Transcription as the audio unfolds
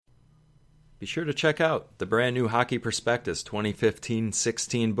be sure to check out the brand new Hockey Prospectus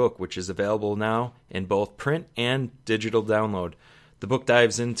 2015-16 book, which is available now in both print and digital download. The book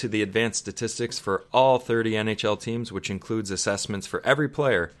dives into the advanced statistics for all 30 NHL teams, which includes assessments for every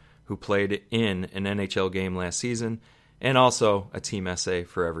player who played in an NHL game last season, and also a team essay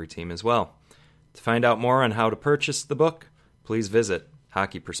for every team as well. To find out more on how to purchase the book, please visit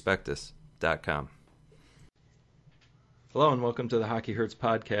hockeyprospectus.com. Hello and welcome to the Hockey Hurts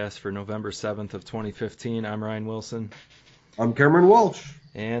podcast for November 7th of 2015. I'm Ryan Wilson. I'm Cameron Walsh.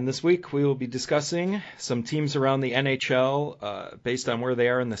 And this week we will be discussing some teams around the NHL based on where they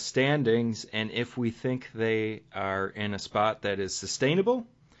are in the standings and if we think they are in a spot that is sustainable.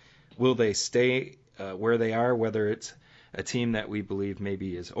 Will they stay where they are, whether it's a team that we believe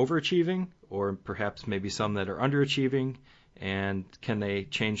maybe is overachieving or perhaps maybe some that are underachieving, and can they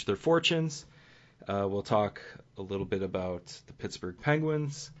change their fortunes? We'll talk a little bit about the Pittsburgh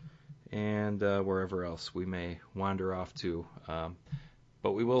Penguins and wherever else we may wander off to.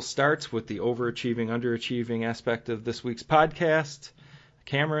 But we will start with the overachieving, underachieving aspect of this week's podcast.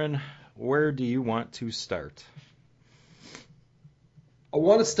 Cameron, where do you want to start? I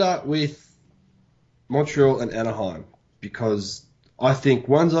want to start with Montreal and Anaheim because I think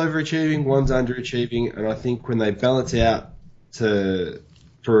one's overachieving, one's underachieving, and I think when they balance out to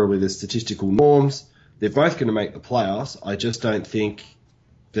probably the statistical norms, they're both going to make the playoffs. I just don't think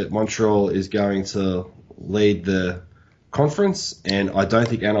that Montreal is going to lead the conference, and I don't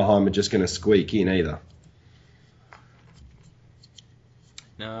think Anaheim are just going to squeak in either.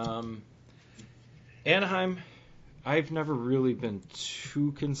 Anaheim, I've never really been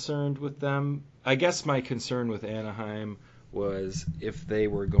too concerned with them. I guess my concern with Anaheim was if they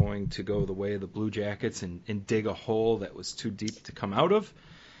were going to go the way of the Blue Jackets and dig a hole that was too deep to come out of.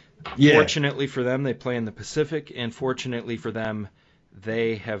 Yeah. Fortunately for them, they play in the Pacific, and fortunately for them,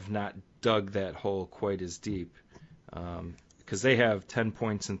 they have not dug that hole quite as deep because they have 10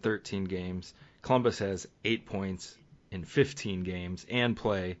 points in 13 games. Columbus has 8 points in 15 games and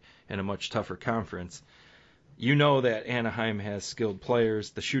play in a much tougher conference. You know that Anaheim has skilled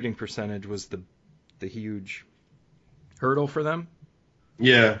players. The shooting percentage was the huge hurdle for them.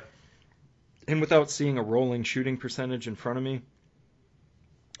 Yeah. And without seeing a rolling shooting percentage in front of me,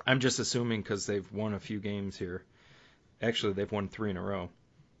 I'm just assuming because they've won a few games here. Actually, they've won 3 in a row.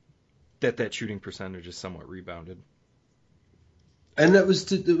 That shooting percentage is somewhat rebounded. And it was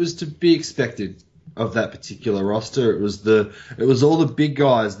to be expected of that particular roster. It was all the big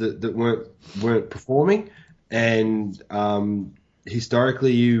guys that weren't performing, and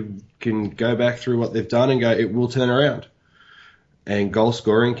historically you can go back through what they've done and go, it will turn around. And goal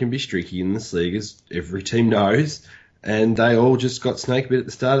scoring can be streaky in this league, as every team knows. And they all just got snake bit at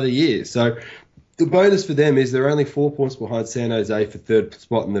the start of the year. So the bonus for them is they're only 4 points behind San Jose for third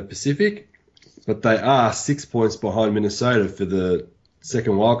spot in the Pacific, but they are 6 points behind Minnesota for the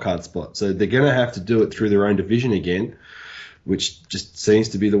second wildcard spot. So they're going to have to do it through their own division again, which just seems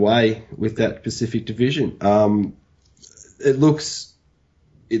to be the way with that Pacific division. It looks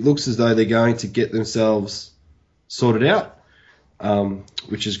as though they're going to get themselves sorted out,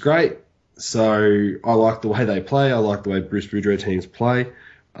 which is great. So I like the way they play. I like the way Bruce Boudreau teams play.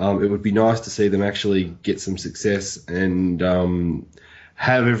 It would be nice to see them actually get some success and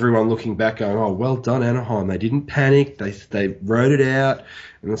have everyone looking back going, oh, well done, Anaheim. They didn't panic. They wrote it out.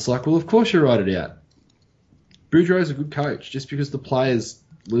 And it's like, well, of course you write it out. Boudreau's a good coach. Just because the players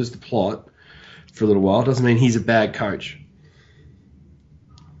lose the plot for a little while doesn't mean he's a bad coach.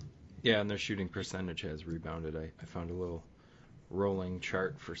 Yeah, and their shooting percentage has rebounded. I found a little rolling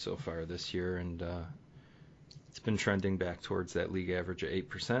chart for so far this year, and it's been trending back towards that league average of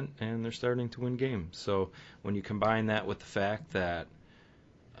 8%, and they're starting to win games. So when you combine that with the fact that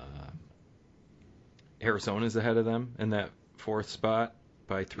Arizona's ahead of them in that fourth spot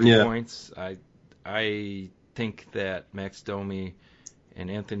by 3 points, I think that Max Domi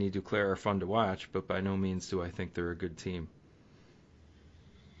and Anthony Duclair are fun to watch, but by no means do I think they're a good team.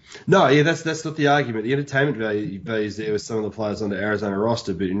 No, yeah, that's not the argument. The entertainment values there with some of the players on the Arizona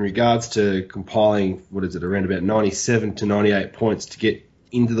roster, but in regards to compiling, around about 97 to 98 points to get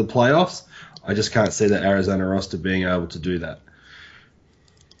into the playoffs, I just can't see the Arizona roster being able to do that.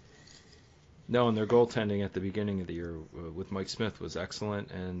 No, and their goaltending at the beginning of the year with Mike Smith was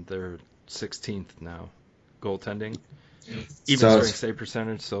excellent, and they're 16th now goaltending, even strength save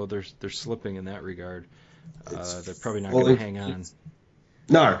percentage. So they're slipping in that regard. They're probably not going to hang on.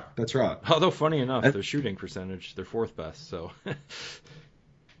 No, that's right. Although funny enough, their shooting percentage, they're fourth best. So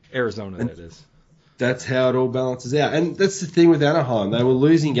Arizona, that is. That's how it all balances out. And that's the thing with Anaheim. They were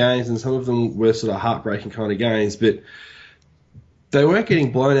losing games, and some of them were sort of heartbreaking kind of games, but they weren't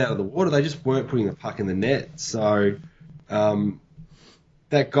getting blown out of the water. They just weren't putting the puck in the net. So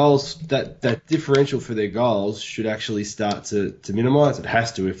that differential for their goals should actually start to minimise. It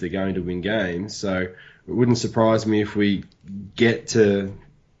has to if they're going to win games. So it wouldn't surprise me if we get to,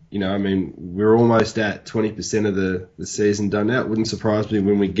 we're almost at 20% of the season done now. It wouldn't surprise me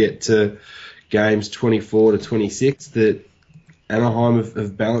when we get to games 24 to 26 that Anaheim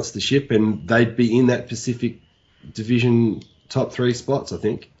have balanced the ship and they'd be in that Pacific Division top 3 spots, I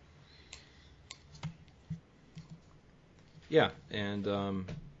think. Yeah, and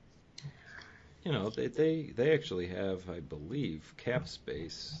they actually have, I believe, cap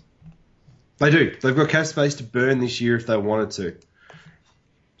space. They do. They've got cap space to burn this year if they wanted to.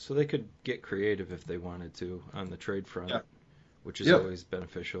 So they could get creative if they wanted to on the trade front, which is Yep. always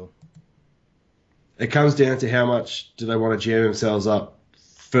beneficial. It comes down to how much do they want to jam themselves up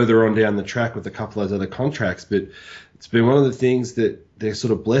further on down the track with a couple of those other contracts. But it's been one of the things that they're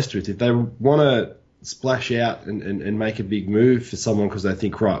sort of blessed with. If they want to splash out and make a big move for someone because they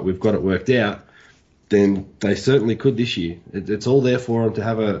think, right, we've got it worked out, then they certainly could this year. It's all there for them to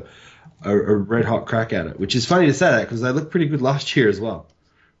have a red-hot crack at it, which is funny to say that because they looked pretty good last year as well.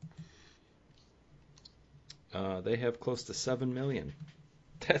 They have close to $7 million.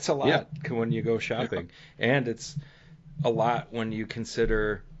 That's a lot when you go shopping. Yeah. And it's a lot when you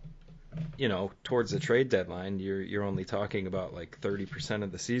consider, towards the trade deadline, you're only talking about like 30%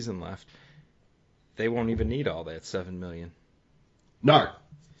 of the season left. They won't even need all that $7 million. No.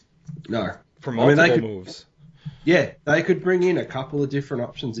 For multiple moves. Yeah, they could bring in a couple of different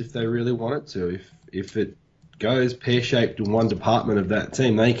options if they really wanted to. If it goes pear-shaped in one department of that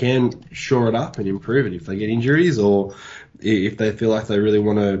team, they can shore it up and improve it if they get injuries or if they feel like they really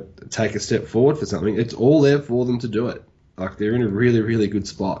want to take a step forward for something. It's all there for them to do it. Like, they're in a really, really good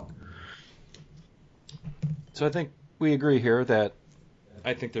spot. So I think we agree here that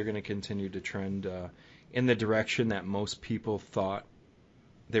I think they're going to continue to trend in the direction that most people thought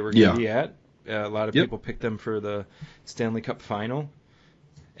they were going to be at. A lot of people picked them for the Stanley Cup final.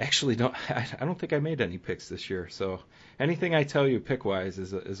 Actually, I don't think I made any picks this year. So anything I tell you pick-wise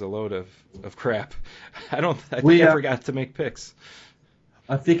is a load of crap. I think I forgot to make picks.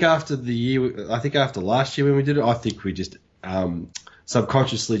 I think after last year when we did it, I think we just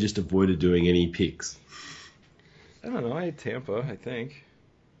subconsciously just avoided doing any picks. I don't know. I had Tampa, I think.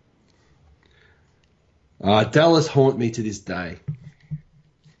 Dallas haunt me to this day.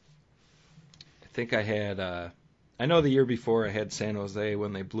 I think I had. I know the year before I had San Jose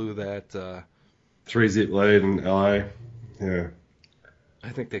when they blew that 3-zip lead in LA. Yeah. I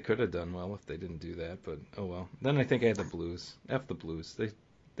think they could have done well if they didn't do that, but oh well. Then I think I had the Blues. F the Blues.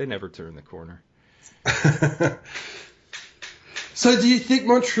 They never turn the corner. So do you think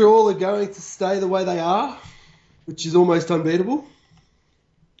Montreal are going to stay the way they are, which is almost unbeatable?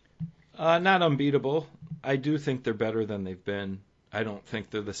 Not unbeatable. I do think they're better than they've been. I don't think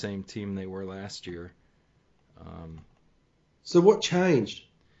they're the same team they were last year. So what changed?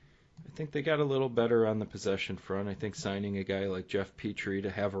 I think they got a little better on the possession front. I think signing a guy like Jeff Petrie to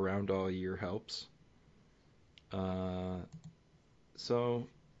have around all year helps. So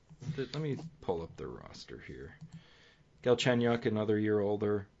let me pull up their roster here. Galchenyuk, another year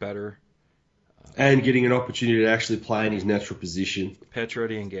older, better. And getting an opportunity to actually play in his natural position.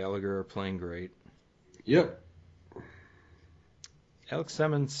 Pacioretty and Gallagher are playing great. Yep. Alex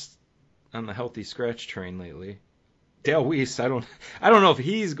Simmons on the healthy scratch train lately. Dale Weiss, I don't know if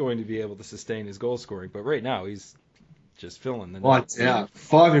he's going to be able to sustain his goal scoring, but right now he's just filling the net. Yeah,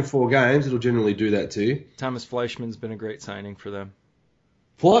 5 in 4 games, it'll generally do that to you. Thomas Fleischmann's been a great signing for them.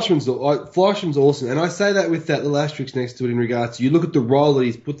 Fleischmann's awesome, and I say that with that little asterisk next to it in regards to you look at the role that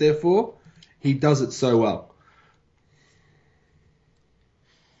he's put there for, he does it so well.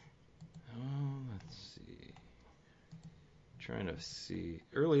 Trying to see.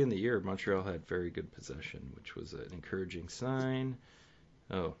 Early in the year, Montreal had very good possession, which was an encouraging sign.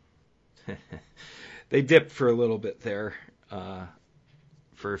 Oh. They dipped for a little bit there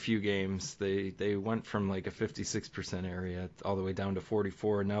for a few games. They went from like a 56% area all the way down to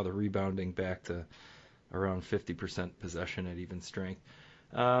 44, and now they're rebounding back to around 50% possession at even strength.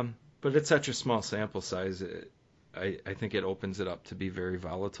 But it's such a small sample size, I think it opens it up to be very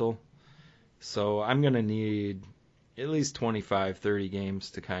volatile. So I'm going to need at least 25, 30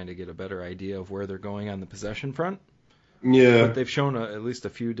 games to kind of get a better idea of where they're going on the possession front. Yeah. But they've shown at least a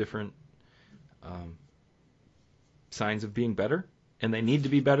few different signs of being better, and they need to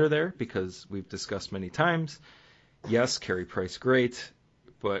be better there because we've discussed many times, yes, Carey Price great,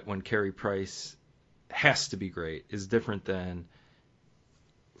 but when Carey Price has to be great is different than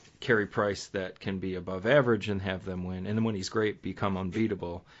Carey Price that can be above average and have them win, and then when he's great, become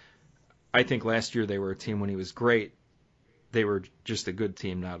unbeatable. I think last year they were a team when he was great. They were just a good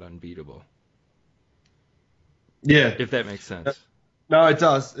team, not unbeatable. Yeah. If that makes sense. No, it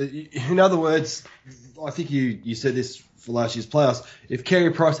does. In other words, I think you said this for last year's playoffs. If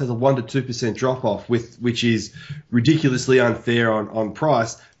Carey Price has a 1% to 2% drop off, which is ridiculously unfair on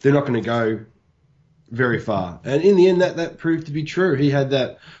Price, they're not going to go very far. And in the end, that proved to be true. He had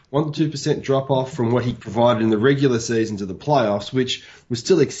that 1% to 2% drop off from what he provided in the regular season to the playoffs, which was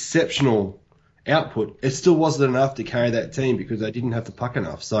still exceptional output. It still wasn't enough to carry that team because they didn't have the puck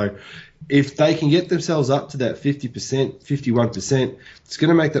enough. So if they can get themselves up to that 50%, 51%, it's going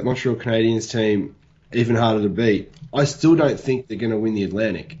to make that Montreal Canadiens team even harder to beat. I still don't think they're going to win the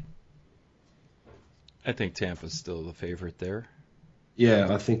Atlantic. I think Tampa's still the favorite there.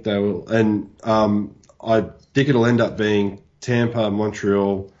 Yeah, I think they will. And I think it'll end up being Tampa,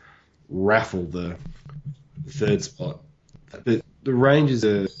 Montreal, raffle the third spot. The Rangers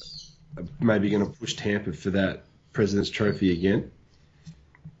are maybe going to push Tampa for that President's Trophy again.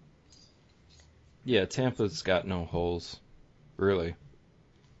 Yeah, Tampa's got no holes, really.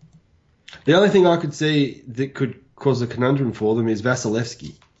 The only thing I could see that could cause a conundrum for them is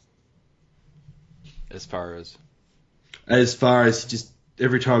Vasilevsky. As far as just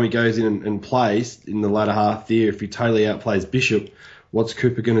every time he goes in and plays in the latter half of the year, if he totally outplays Bishop, what's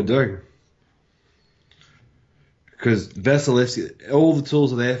Cooper going to do? Because Vasilevsky, all the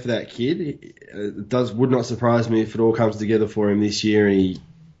tools are there for that kid. It would not surprise me if it all comes together for him this year and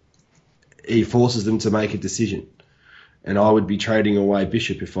he forces them to make a decision. And I would be trading away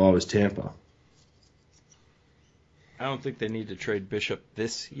Bishop if I was Tampa. I don't think they need to trade Bishop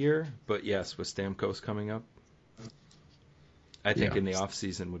this year, but yes, with Stamkos coming up, I think in the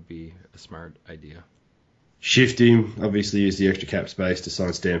offseason would be a smart idea. Shift him, obviously use the extra cap space to sign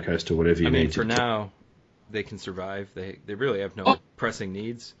Stamkos to whatever you need. For now, they can survive. They really have no pressing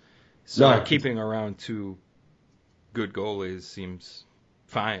needs. So keeping around two good goalies seems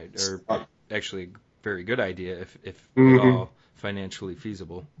fine, or actually a very good idea if at all financially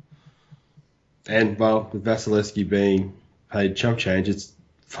feasible. And, well, with Vasilevsky being paid chump change, it's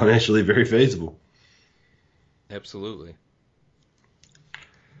financially very feasible. Absolutely.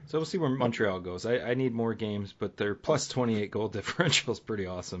 So we'll see where Montreal goes. I need more games, but their plus 28 goal differential is pretty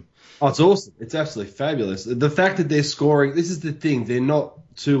awesome. Oh, it's awesome. It's absolutely fabulous. The fact that they're scoring, this is the thing, they're not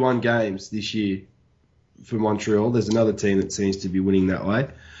 2-1 games this year for Montreal. There's another team that seems to be winning that way.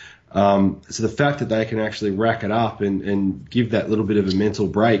 So the fact that they can actually rack it up and give that little bit of a mental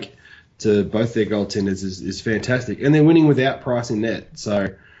break to both their goaltenders is fantastic. And they're winning without Price in net.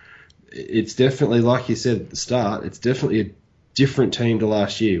 So it's definitely, like you said at the start, it's definitely a different team to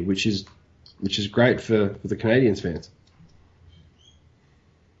last year, which is great for the Canadiens fans.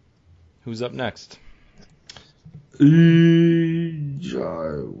 Who's up next? Was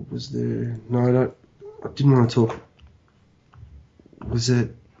there? No, I didn't want to talk. Was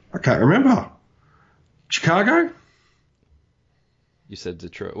it? I can't remember. Chicago? You said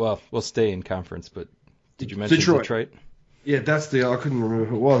Detroit. Well, we'll stay in conference, but did you mention Detroit? Yeah, I couldn't remember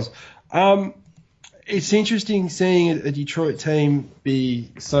who it was. It's interesting seeing a Detroit team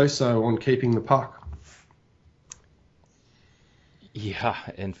be so-so on keeping the puck. Yeah,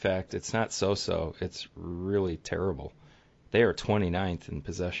 in fact, it's not so-so. It's really terrible. They are 29th in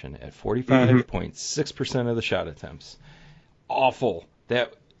possession at 45.6% of the shot attempts. Awful.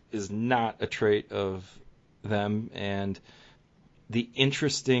 That is not a trait of them. And the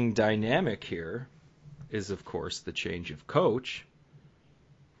interesting dynamic here is, of course, the change of coach.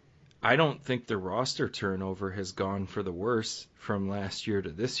 I don't think the roster turnover has gone for the worse from last year to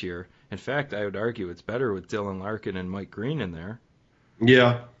this year. In fact, I would argue it's better with Dylan Larkin and Mike Green in there.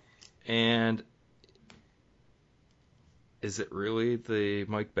 Yeah. And is it really the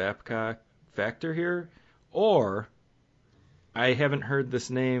Mike Babcock factor here? Or I haven't heard this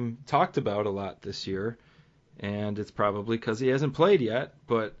name talked about a lot this year, and it's probably because he hasn't played yet,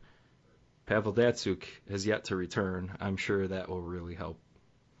 but Pavel Datsyuk has yet to return. I'm sure that will really help.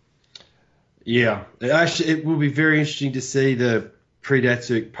 Yeah. Actually, it will be very interesting to see the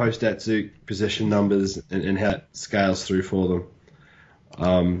pre-Datsyuk, post-Datsyuk possession numbers and how it scales through for them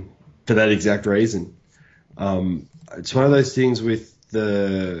for that exact reason. It's one of those things with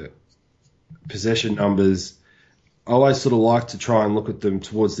the possession numbers. I always sort of like to try and look at them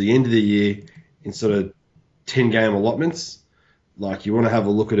towards the end of the year in sort of 10-game allotments. Like you want to have a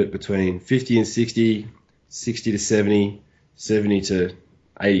look at it between 50 and 60, 60 to 70, 70 to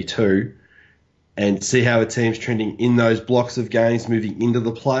 82. and see how a team's trending in those blocks of games moving into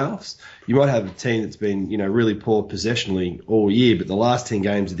the playoffs. You might have a team that's been, really poor possessionally all year, but the last 10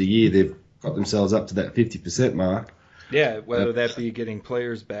 games of the year, they've got themselves up to that 50% mark. Yeah, whether that be getting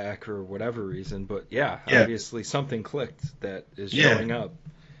players back or whatever reason, but yeah, obviously something clicked that is showing up.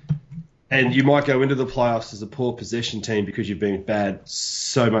 And you might go into the playoffs as a poor possession team because you've been bad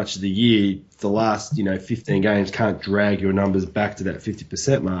so much of the year. The last, 15 games can't drag your numbers back to that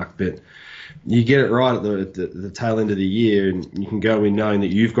 50% mark, but you get it right at the tail end of the year, and you can go in knowing that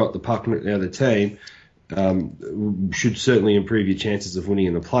you've got the puck now. The team should certainly improve your chances of winning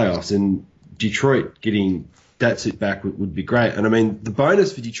in the playoffs. And Detroit getting that sit back would be great. And I mean, the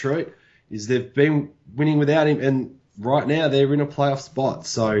bonus for Detroit is they've been winning without him, and right now they're in a playoff spot.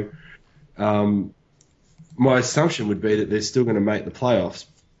 So my assumption would be that they're still going to make the playoffs,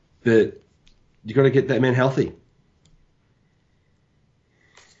 but you've got to get that man healthy.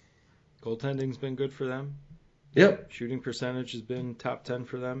 Goaltending's been good for them. Yep. Shooting percentage has been top 10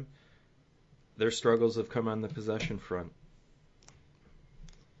 for them. Their struggles have come on the possession front.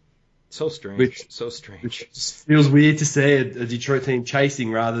 So strange. Which feels weird to see a Detroit team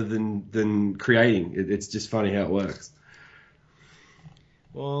chasing rather than creating. It's just funny how it works.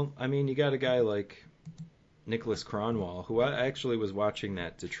 Well, I mean, you got a guy like Nicholas Kronwall, who I actually was watching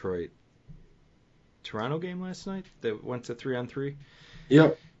that Detroit-Toronto game last night that went to 3-on-3.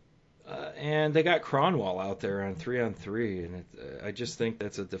 Yep. And they got Kronwall out there on 3-on-3, and I just think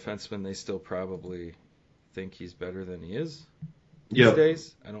that's a defenseman they still probably think he's better than he is these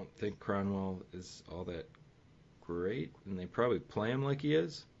days. I don't think Kronwall is all that great, and they probably play him like he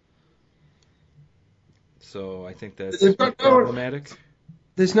is. So I think that's problematic.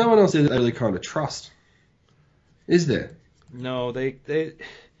 There's no one else that they really kind of trust, is there? No, they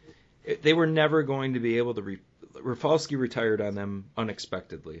were never going to be able to. Rafalski retired on them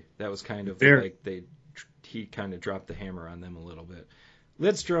unexpectedly. That was kind of he kind of dropped the hammer on them a little bit.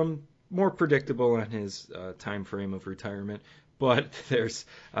 Lidstrom, more predictable on his time frame of retirement, but there's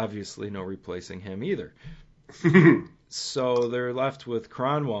obviously no replacing him either. So they're left with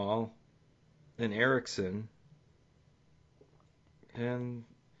Kronwall and Eriksson. And,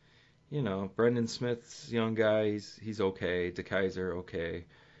 Brendan Smith's young guy, he's okay. DeKaiser, okay.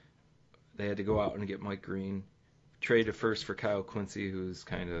 They had to go out and get Mike Green. Trade a first for Kyle Quincy, who's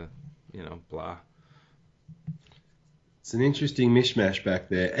kind of, blah. It's an interesting mishmash back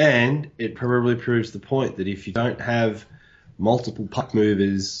there. And it probably proves the point that if you don't have multiple puck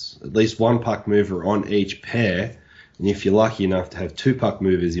movers, at least one puck mover on each pair, and if you're lucky enough to have two puck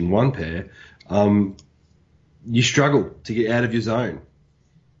movers in one pair, you struggle to get out of your zone,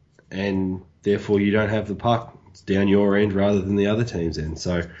 and therefore you don't have the puck. It's down your end rather than the other team's end.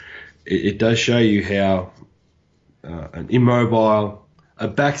 So it does show you how an immobile, a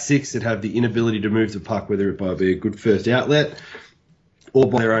back six that have the inability to move the puck, whether it might be a good first outlet or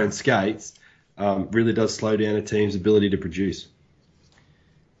by their own skates, really does slow down a team's ability to produce.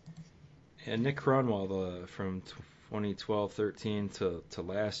 And Nick Kronwall, from 2012-13 to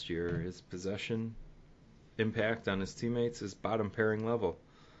last year, his possession impact on his teammates is bottom pairing level,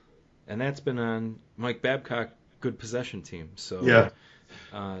 and that's been on Mike Babcock good possession team. So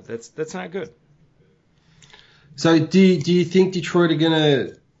that's not good. So do you think Detroit are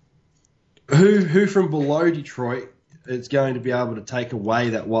gonna who from below Detroit is going to be able to take away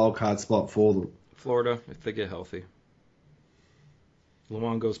that wild card spot for them? Florida, if they get healthy.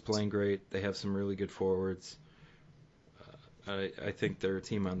 Luongo's playing great. They have some really good forwards. I think they're a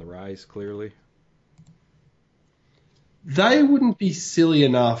team on the rise, clearly. They wouldn't be silly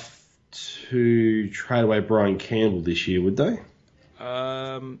enough to trade away Brian Campbell this year, would they?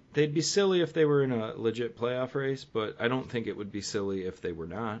 They'd be silly if they were in a legit playoff race, but I don't think it would be silly if they were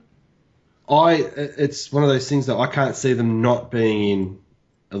not. It's one of those things that I can't see them not being in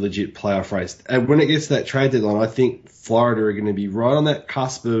a legit playoff race. And when it gets to that trade deadline, I think Florida are going to be right on that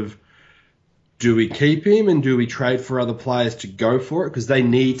cusp of, do we keep him and do we trade for other players to go for it? Because they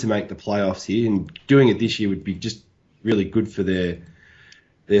need to make the playoffs here, and doing it this year would be just really good for their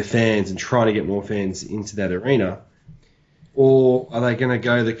fans and trying to get more fans into that arena. Or are they going to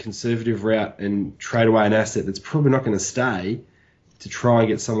go the conservative route and trade away an asset that's probably not going to stay to try and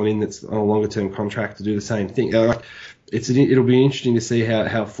get someone in that's on a longer term contract to do the same thing? It'll be interesting to see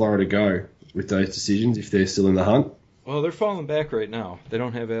how Florida go with those decisions if they're still in the hunt. Well, they're falling back right now. They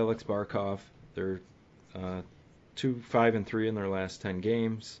don't have Alex Barkov. They're 2-5-3 in their last 10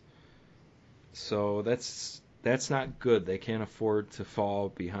 games. So that's not good. They can't afford to fall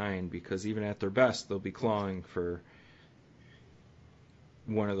behind, because even at their best, they'll be clawing for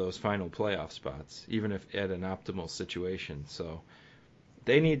one of those final playoff spots, even if at an optimal situation. So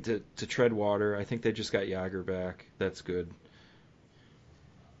they need to tread water. I think they just got Yager back. That's good.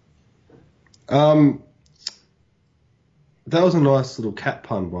 That was a nice little cat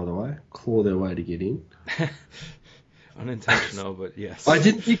pun, by the way. Claw their way to get in. Unintentional, but yes. I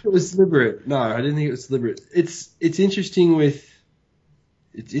didn't think it was deliberate. No, I didn't think it was deliberate. It's interesting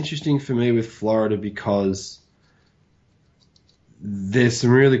for me with Florida because there's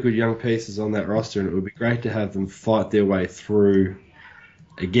some really good young pieces on that roster, and it would be great to have them fight their way through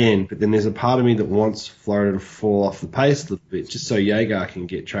again. But then there's a part of me that wants Florida to fall off the pace a little bit, just so Jaeger can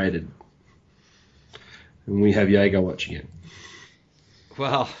get traded, and we have Jaeger watch again.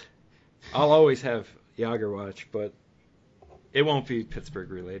 Well, I'll always have Yager watch, but it won't be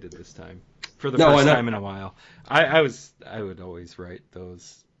Pittsburgh related this time. For the first time in a while. I would always write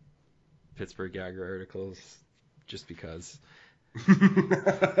those Pittsburgh Yager articles just because.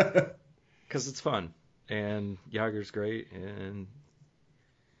 Because it's fun. And Yager's great, and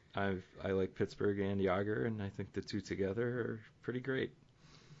I like Pittsburgh and Yager, and I think the two together are pretty great.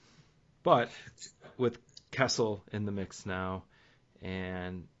 But with Kessel in the mix now,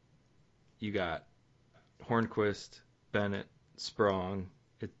 and you got Hornquist, Bennett, Sprong.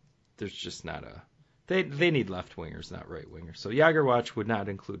 There's just not a... They need left wingers, not right wingers. So Yager watch would not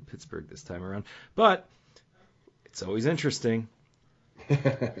include Pittsburgh this time around. But it's always interesting.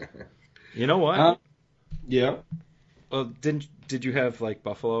 You know what? Yeah. Well, did you have like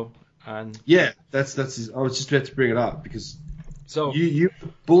Buffalo on? Yeah, that's. I was just about to bring it up because so you were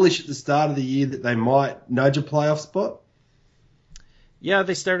bullish at the start of the year that they might nudge a playoff spot. Yeah,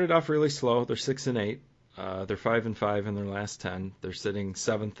 they started off really slow. They're 6-8. They're 5-5 in their last 10. They're sitting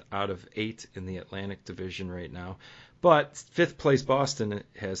 7th out of 8 in the Atlantic Division right now. But 5th place Boston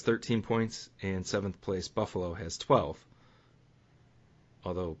has 13 points, and 7th place Buffalo has 12.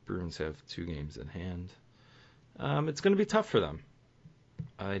 Although Bruins have 2 games in hand. It's going to be tough for them.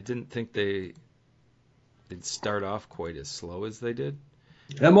 I didn't think they'd start off quite as slow as they did.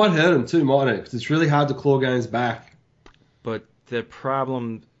 That might hurt them too, mightn't it? Because it's really hard to claw games back. But the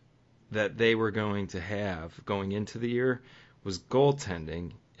problem that they were going to have going into the year was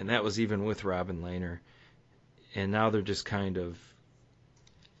goaltending, and that was even with Robin Lehner. And now they're just kind of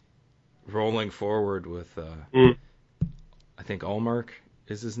rolling forward with, I think Ullmark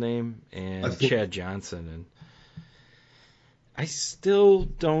is his name, and Chad Johnson. And I still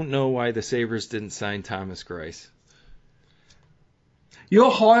don't know why the Sabres didn't sign Thomas Greiss. You're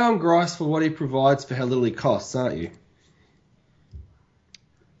high on Greiss for what he provides for how little he costs, aren't you?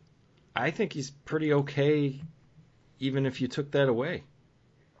 I think he's pretty okay, even if you took that away.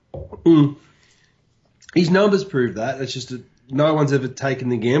 His numbers prove that. It's just no one's ever taken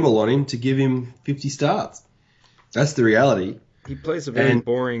the gamble on him to give him 50 starts. That's the reality. He plays a very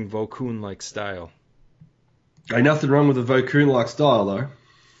boring Vokoun-like style. Ain't nothing wrong with a Vokoun-like style, though.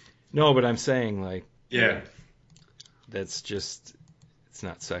 No, but I'm saying, like... Yeah. That's just... It's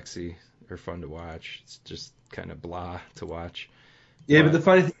not sexy or fun to watch. It's just kind of blah to watch. Yeah, but the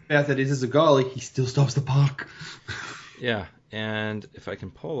funny thing about that is, as a goalie, he still stops the puck. Yeah, and if I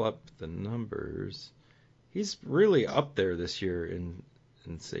can pull up the numbers, he's really up there this year in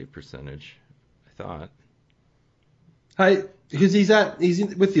save percentage, I thought. Hey, because he's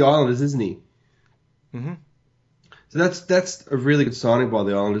with the Islanders, isn't he? Mm-hmm. So that's a really good signing by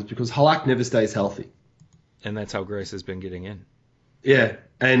the Islanders because Halak never stays healthy. And that's how Greiss has been getting in. Yeah,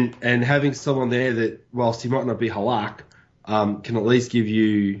 and having someone there that, whilst he might not be Halak, can at least give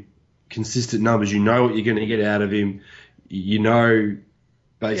you consistent numbers. You know what you're going to get out of him. You know,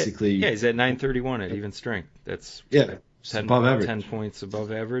 basically. Yeah, he's at 931 at even strength. That's 10, above average. 10 points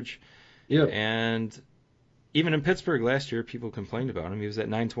above average. Yeah. And even in Pittsburgh last year, people complained about him. He was at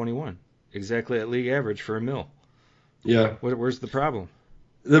 921, exactly at league average for a mil. Yeah. Where's the problem?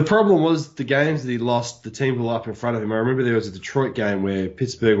 The problem was the games that he lost, the team were up in front of him. I remember there was a Detroit game where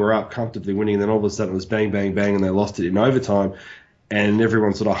Pittsburgh were up comfortably winning, and then all of a sudden it was bang, bang, bang, and they lost it in overtime, and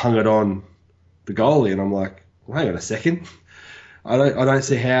everyone sort of hung it on the goalie, and I'm like, well, hang on a second. I don't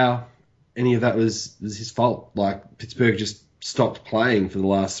see how any of that was his fault. Like, Pittsburgh just stopped playing for the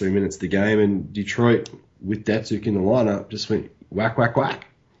last 3 minutes of the game, and Detroit, with Datsuk in the lineup, just went whack, whack, whack.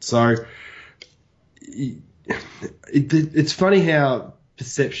 So it's funny how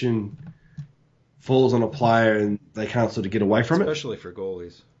perception falls on a player and they can't sort of get away from Especially for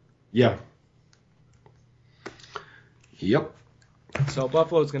goalies. Yeah. Yep. So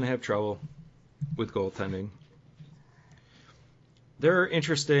Buffalo's going to have trouble with goaltending. They're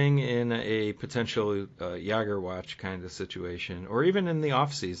interesting in a potential Yager watch kind of situation, or even in the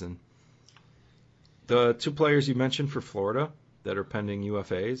off season. The 2 players you mentioned for Florida that are pending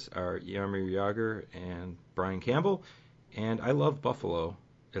UFAs are Jaromir Jagr and Brian Campbell. And I love Buffalo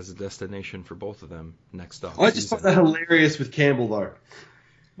as a destination for both of them next off. I just find that hilarious with Campbell, though.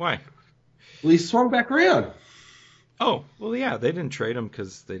 Why? Well, he swung back around. Oh, well, yeah, they didn't trade him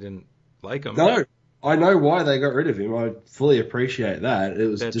because they didn't like him. No, I know why they got rid of him. I fully appreciate that. It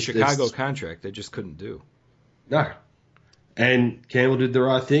was that just Chicago contract they just couldn't do. No. And Campbell did the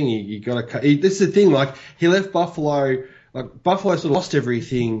right thing. He got a cut. This is the thing. Like, he left Buffalo. Like, Buffalo sort of lost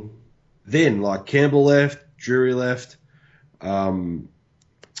everything then. Like, Campbell left, Drury left. There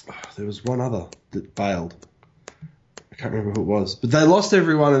was one other that bailed. I can't remember who it was. But they lost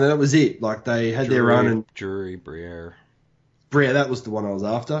everyone, and that was it. Like, they had their run. And Drury, Briere. Briere, that was the one I was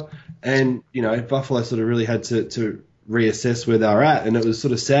after. And, you know, Buffalo sort of really had to reassess where they were at. And it was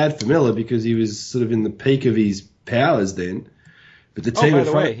sort of sad for Miller because he was sort of in the peak of his powers then. But the team by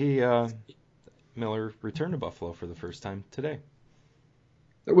the way, Miller returned to Buffalo for the first time today.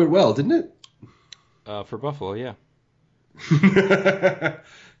 It went well, didn't it? For Buffalo, yeah.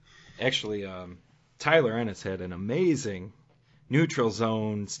 Actually, Tyler Ennis had an amazing neutral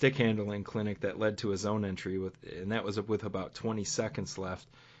zone stick handling clinic that led to a zone entry and that was with about 20 seconds left.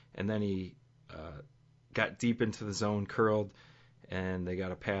 And then he got deep into the zone, curled, and they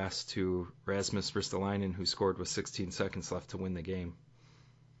got a pass to Rasmus Ristolainen, who scored with 16 seconds left to win the game.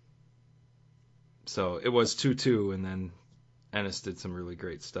 So it was 2-2, and then Ennis did some really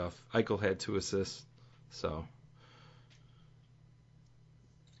great stuff. Eichel had 2 assists, so...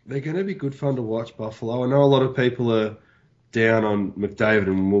 They're going to be good fun to watch, Buffalo. I know a lot of people are down on McDavid,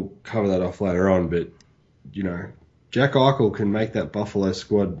 and we'll cover that off later on, but, you know, Jack Eichel can make that Buffalo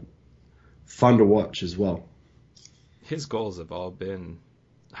squad fun to watch as well. His goals have all been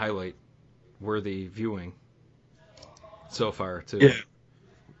highlight-worthy viewing so far, too.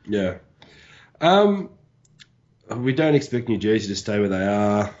 Yeah. We don't expect New Jersey to stay where they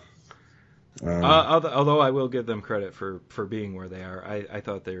are. Although I will give them credit for being where they are. I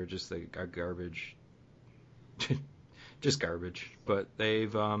thought they were just a garbage, just garbage. But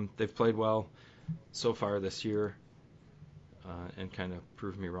they've played well so far this year, and kind of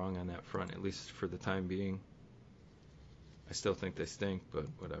proved me wrong on that front, at least for the time being. I still think they stink, but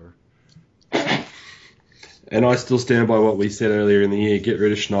whatever. And I still stand by what we said earlier in the year: get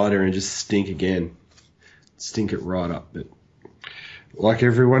rid of Schneider and just stink again, stink it right up. But like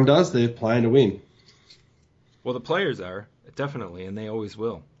everyone does, they're playing to win. Well, the players are, definitely, and they always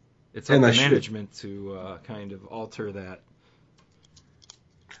will. It's up to management to kind of alter that.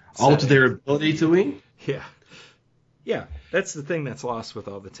 Alter their ability to win? Yeah. Yeah, that's the thing that's lost with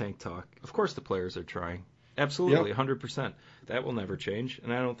all the tank talk. Of course the players are trying. Absolutely, Yep. 100%. That will never change,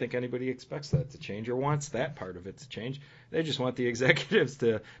 and I don't think anybody expects that to change or wants that part of it to change. They just want the executives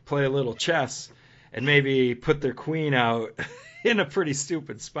to play a little chess and maybe put their queen out in a pretty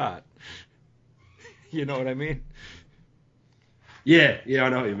stupid spot. You know what I mean? Yeah, I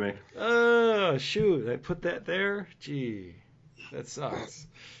know what you mean. Oh, shoot, I put that there? Gee, that sucks.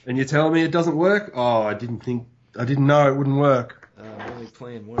 And you're telling me it doesn't work? Oh, I didn't know it wouldn't work. I'm only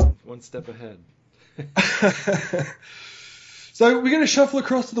playing one step ahead. So we're going to shuffle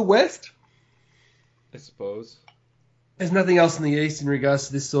across to the West? I suppose. There's nothing else in the East in regards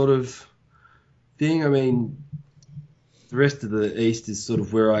to this sort of thing. I mean, the rest of the East is sort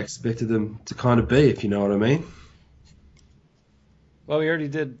of where I expected them to kind of be, if you know what I mean. Well, we already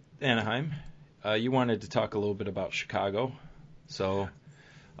did Anaheim. You wanted to talk a little bit about Chicago, so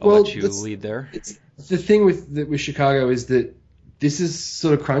I'll let you lead there. The thing with Chicago is that this is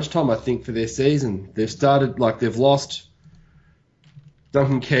sort of crunch time, I think, for their season. They've lost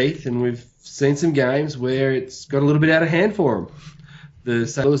Duncan Keith, and we've seen some games where it's got a little bit out of hand for them. The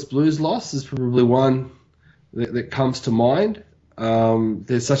St. Louis Blues loss is probably one that comes to mind.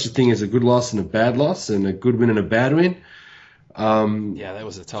 There's such a thing as a good loss and a bad loss, and a good win and a bad win. Yeah, that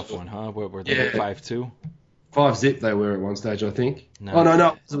was a tough one, huh? Were they 5-2? 5-0 they were at one stage, I think. No. Oh,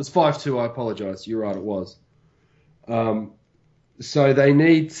 no, it was 5-2. I apologise. You're right, it was. So they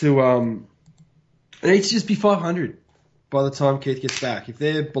need to just be 500 by the time Keith gets back. If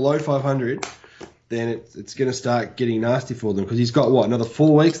they're below 500, then it's going to start getting nasty for them because he's got, another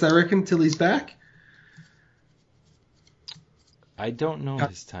 4 weeks, they reckon, till he's back? I don't know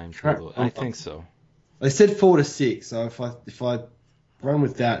his timetable. I think so. They said 4 to 6, so if I run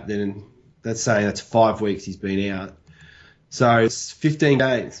with that, then that's saying that's 5 weeks he's been out. So it's 15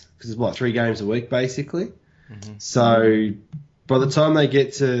 games, because it's 3 games a week, basically. Mm-hmm. So by the time they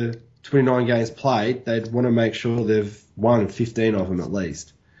get to 29 games played, they'd want to make sure they've won 15 of them at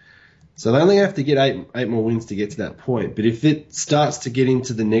least. So they only have to get 8 more wins to get to that point. But if it starts to get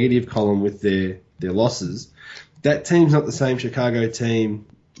into the negative column with their losses, that team's not the same Chicago team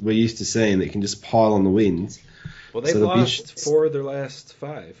we're used to seeing that can just pile on the wins. Well, they've So they'll be lost 4 of their last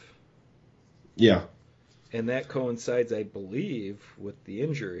 5. Yeah. And that coincides, I believe, with the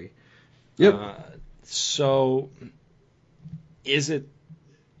injury. Yep. So is it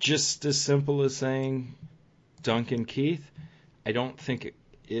just as simple as saying Duncan Keith? I don't think it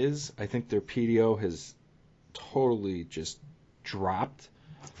is. I think their PDO has totally just dropped.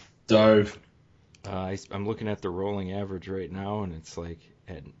 Dove. I'm looking at the rolling average right now, and it's like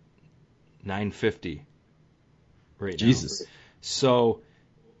at 950 right Jesus. now. So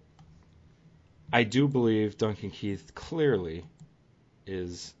I do believe Duncan Keith clearly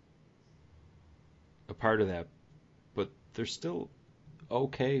is a part of that, but they're still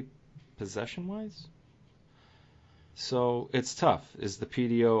okay possession-wise. So it's tough. Is the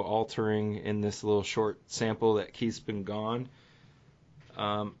PDO altering in this little short sample that Keith's been gone?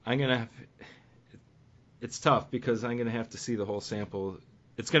 It's tough because I'm gonna have to see the whole sample.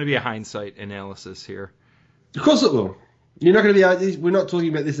 It's gonna be a hindsight analysis here. Of course it will. You're not going to be. We're not talking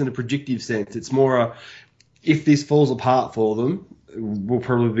about this in a predictive sense. It's more if this falls apart for them, we'll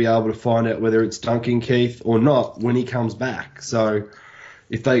probably be able to find out whether it's Duncan Keith or not when he comes back. So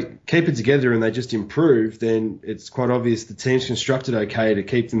if they keep it together and they just improve, then it's quite obvious the team's constructed okay to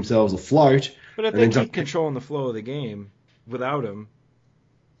keep themselves afloat. But if they keep controlling the flow of the game without him,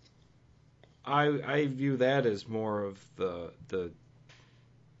 I view that as more of the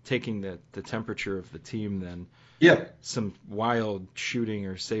taking the temperature of the team than some wild shooting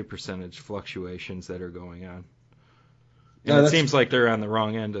or save percentage fluctuations that are going on. And it seems like they're on the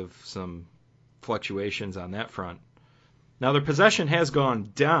wrong end of some fluctuations on that front. Now, their possession has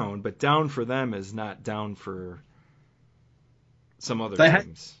gone down, but down for them is not down for some other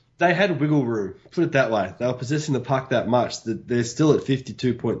teams. They had wiggle room, put it that way. They were possessing the puck that much that they're still at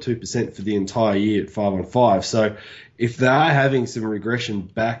 52.2% for the entire year at 5-on-5. So if they are having some regression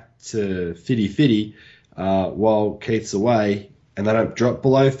back to 50-50 while Keith's away and they don't drop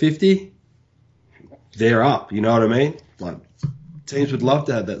below 50, they're up. You know what I mean? Like teams would love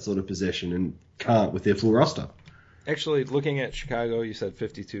to have that sort of possession and can't with their full roster. Actually, looking at Chicago, you said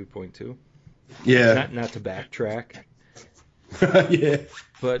 52.2. Yeah. Not to backtrack. Yeah.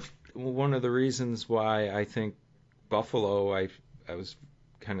 But one of the reasons why I think Buffalo, I was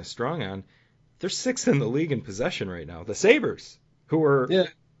kind of strong on, they're 6th in the league in possession right now. The Sabres, who were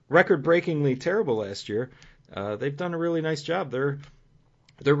record-breakingly terrible last year, they've done a really nice job. They're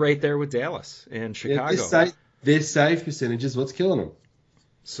right there with Dallas and Chicago. Yeah, their save percentage is what's killing them.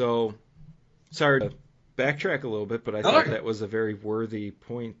 So, sorry to backtrack a little bit, but I thought that was a very worthy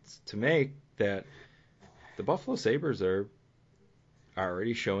point to make, that the Buffalo Sabres are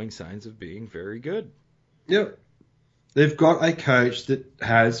already showing signs of being very good. Yep. They've got a coach that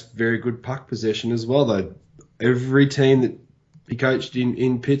has very good puck possession as well, though. Every team that he coached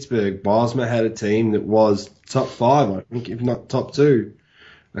in Pittsburgh, Bosma had a team that was top 5, I think, if not top 2,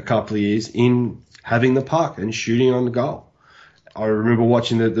 a couple of years in having the puck and shooting on the goal. I remember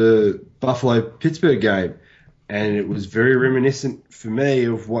watching the Buffalo-Pittsburgh game, and it was very reminiscent for me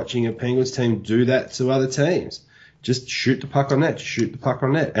of watching a Penguins team do that to other teams. Just shoot the puck on net, shoot the puck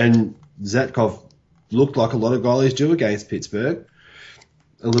on net. And Zatkov looked like a lot of goalies do against Pittsburgh.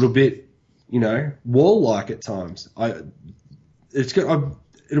 A little bit, wall-like at times. It'll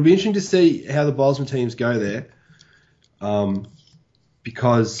be interesting to see how the Bosman teams go there,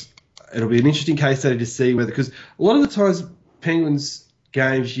 because it'll be an interesting case study to see whether, because a lot of the times Penguins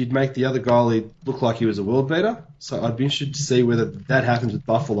games you'd make the other goalie look like he was a world beater. So I'd be interested to see whether that happens with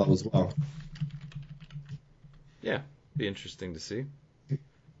Buffalo as well. Yeah, be interesting to see.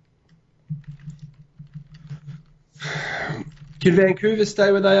 Can Vancouver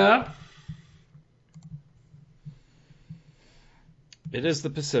stay where they are? It is the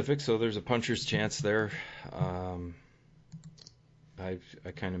Pacific, so there's a puncher's chance there. I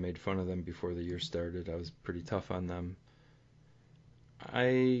kind of made fun of them before the year started. I was pretty tough on them.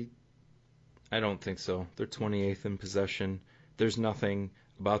 I don't think so. They're 28th in possession. There's nothing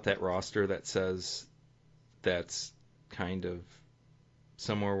about that roster that says that's kind of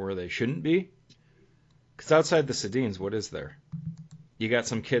somewhere where they shouldn't be. Because outside the Sedins, what is there? You got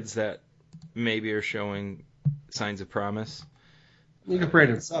some kids that maybe are showing signs of promise. You got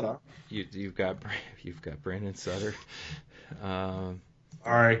Brandon Sutter. You've got Brandon Sutter. All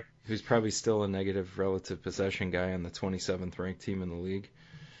right. Who's probably still a negative relative possession guy on the 27th ranked team in the league.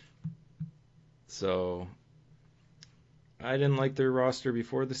 So I didn't like their roster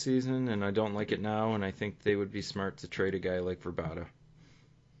before the season, and I don't like it now, and I think they would be smart to trade a guy like Verbata.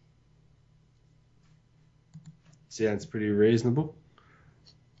 Sounds pretty reasonable.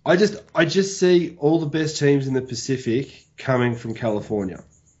 I just see all the best teams in the Pacific coming from California.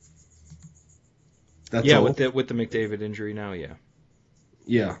 That's all. with the McDavid injury now, yeah.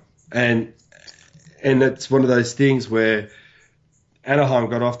 Yeah, and it's one of those things where Anaheim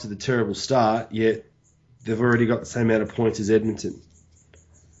got off to the terrible start, yet they've already got the same amount of points as Edmonton.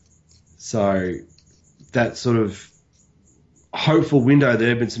 So that sort of hopeful window that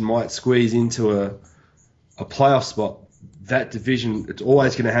Edmonton might squeeze into a playoff spot, that division, it's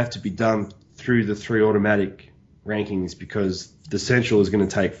always going to have to be done through the 3 automatic rankings because the Central is going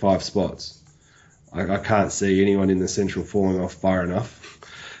to take 5 spots. I can't see anyone in the Central falling off far enough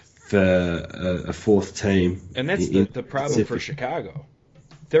for a 4th team. And that's the problem for Chicago.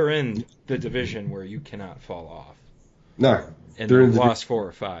 They're in the division where you cannot fall off. No. And they've lost 4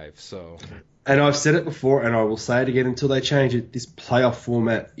 or 5, so... And I've said it before, and I will say it again until they change it. This playoff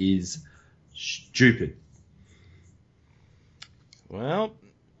format is stupid. Well,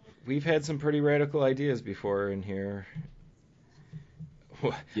 we've had some pretty radical ideas before in here.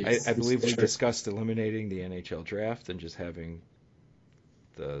 Yes, I believe we discussed eliminating the NHL draft and just having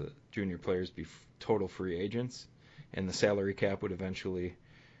the junior players be total free agents, and the salary cap would eventually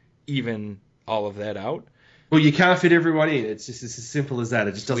even all of that out. Well, you can't fit everyone in. It's just as simple as that.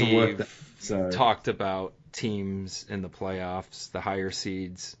 It just doesn't work. So talked about teams in the playoffs, the higher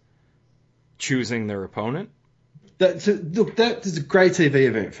seeds, choosing their opponent. That is a great TV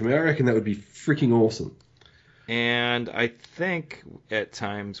event for me. I reckon that would be freaking awesome. And I think at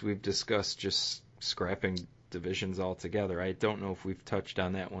times we've discussed just scrapping divisions altogether. I don't know if we've touched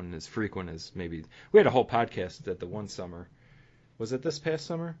on that one as frequent as maybe... We had a whole podcast at the one summer. Was it this past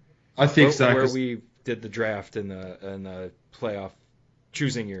summer? I think so. Where we did the draft and the playoff,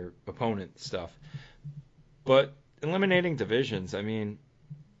 choosing your opponent stuff. But eliminating divisions, I mean,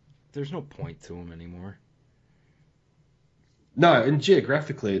 there's no point to them anymore. No, and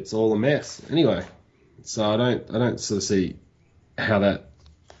geographically, it's all a mess anyway. So I don't sort of see how that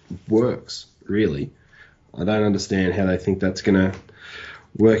works, really. I don't understand how they think that's going to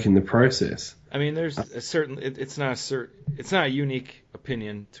work in the process. I mean, there's a certain. It's not a unique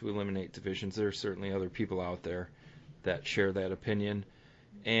opinion to eliminate divisions. There are certainly other people out there that share that opinion,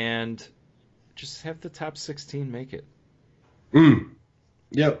 and just have the top 16 make it.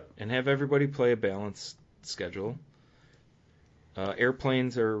 Yep. And have everybody play a balanced schedule.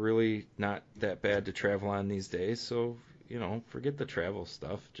 Airplanes are really not that bad to travel on these days, so forget the travel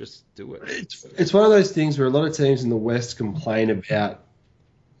stuff. Just do it. It's one of those things where a lot of teams in the West complain about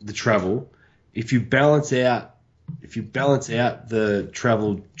the travel. If you balance out the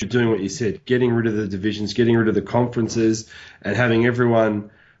travel, you're doing what you said, getting rid of the divisions, getting rid of the conferences, and having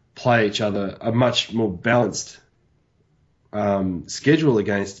everyone play each other a much more balanced schedule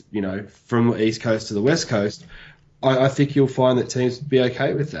against, from the East Coast to the West Coast. I think you'll find that teams would be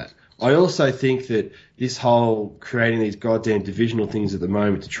okay with that. I also think that this whole creating these goddamn divisional things at the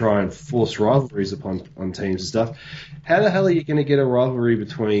moment to try and force rivalries on teams and stuff, how the hell are you going to get a rivalry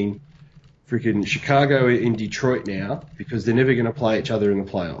between freaking Chicago and Detroit now, because they're never going to play each other in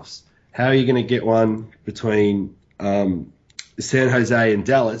the playoffs? How are you going to get one between San Jose and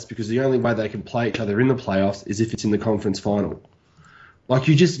Dallas, because the only way they can play each other in the playoffs is if it's in the conference final? Like,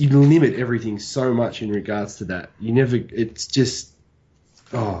 you limit everything so much in regards to that. It's just,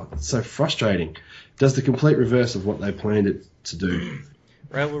 it's so frustrating. It does the complete reverse of what they planned it to do.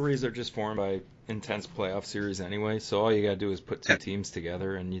 Rivalries are just formed by intense playoff series anyway, so all you got to do is put 2 teams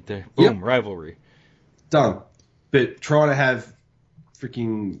together and boom, rivalry. Done. But trying to have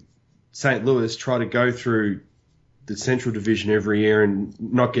freaking St. Louis try to go through the Central Division every year and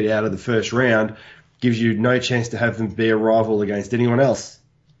not get out of the first round gives you no chance to have them be a rival against anyone else,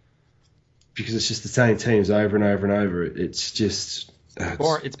 because it's just the same teams over and over and over. It's just...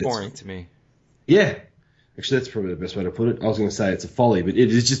 It's boring to me. Yeah. Actually, that's probably the best way to put it. I was going to say it's a folly, but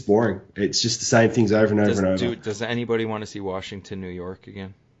it is just boring. It's just the same things over and over and over. Does anybody want to see Washington, New York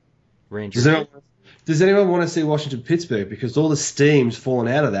again? Rangers? Does anyone want to see Washington, Pittsburgh? Because all the steam's fallen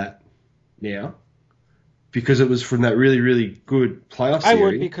out of that now, because it was from that really, really good playoff series. I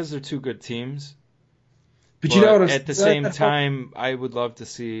would, because they're 2 good teams. But you know what I'm saying? At the same time, I would love to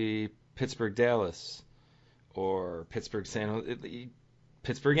see Pittsburgh, Dallas, or Pittsburgh,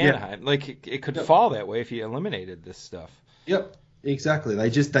 Pittsburgh, Anaheim. Like, it could fall that way if you eliminated this stuff. Yep, exactly.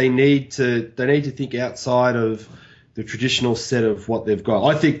 They need to think outside of the traditional set of what they've got.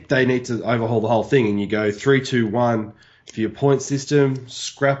 I think they need to overhaul the whole thing, and you go 3-2-1 for your point system,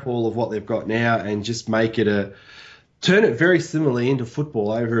 scrap all of what they've got now, and just make it turn it very similarly into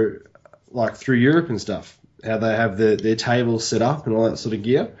football over, like, through Europe and stuff. How they have their tables set up and all that sort of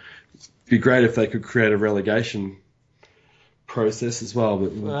gear. It'd be great if they could create a relegation process as well,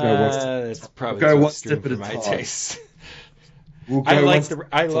 but we'll that's probably go one step at a time. Taste. We'll I go like once the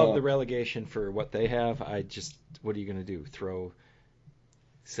I at a love the time. relegation for what they have. I just what are you going to do?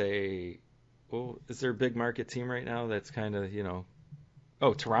 Say, well, is there a big market team right now that's kind of,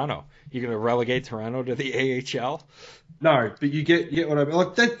 oh, Toronto. You're going to relegate Toronto to the AHL? No, but you get what I mean.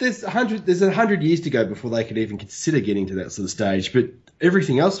 Like there's 100 years to go before they could even consider getting to that sort of stage. But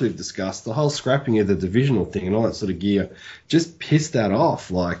everything else we've discussed, the whole scrapping of the divisional thing and all that sort of gear, just pissed that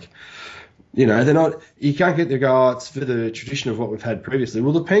off. Like, they're not. You can't get there and go, oh, it's for the tradition of what we've had previously.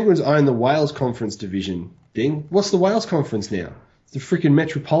 Well, the Penguins own the Wales Conference division. Ding. What's the Wales Conference now? It's the freaking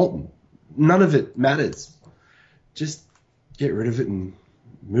Metropolitan. None of it matters. Just get rid of it and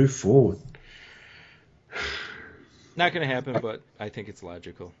move forward. Not going to happen, but I think it's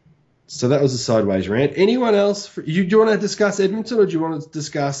logical. So that was a sideways rant. Anyone else? Do you want to discuss Edmonton or do you want to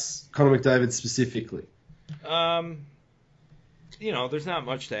discuss Connor McDavid specifically? There's not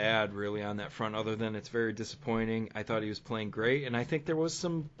much to add really on that front other than it's very disappointing. I thought he was playing great, and I think there was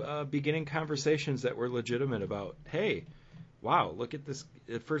some beginning conversations that were legitimate about, hey, wow, look at this.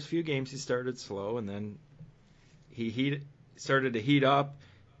 The first few games he started slow, and then he started to heat up,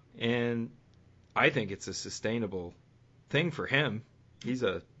 and I think it's a sustainable thing for him. He's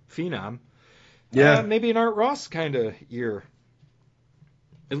a phenom. Yeah. Maybe an Art Ross kind of year.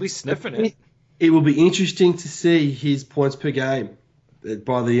 At least sniffing it. It will be interesting to see his points per game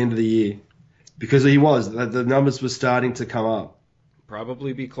by the end of the year. Because the numbers were starting to come up.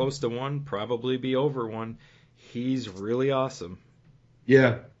 Probably be close to 1, probably be over 1. He's really awesome.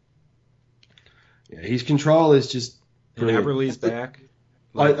 Yeah. His control is just brilliant. And Eberle's back.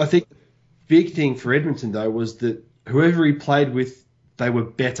 I think the big thing for Edmonton, though, was that whoever he played with, they were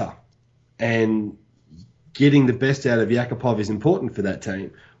better. And getting the best out of Yakupov is important for that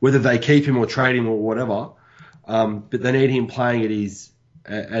team, whether they keep him or trade him or whatever. But they need him playing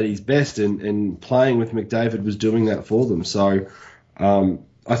at his best, and playing with McDavid was doing that for them. So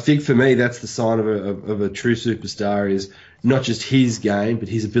I think for me, that's the sign of a true superstar, is not just his game, but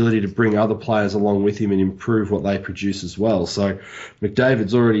his ability to bring other players along with him and improve what they produce as well. So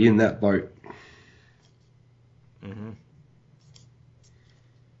McDavid's already in that boat. Mm-hmm.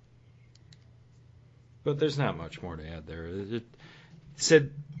 But there's not much more to add there.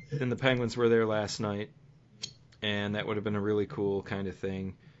 Sid and the Penguins were there last night, and that would have been a really cool kind of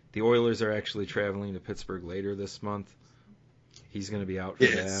thing. The Oilers are actually traveling to Pittsburgh later this month. He's going to be out for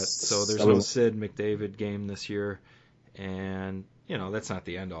that. So there's no Sid McDavid game this year. And, that's not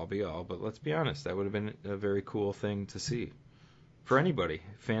the end-all, be-all. But let's be honest, that would have been a very cool thing to see for anybody,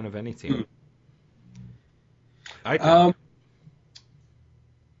 fan of any team. I think.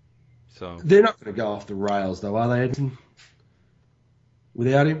 So they're not going to go off the rails, though, are they, Edmonton?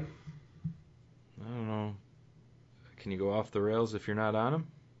 Without him? I don't know. Can you go off the rails if you're not on him?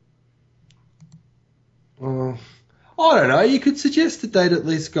 I don't know. You could suggest that they'd at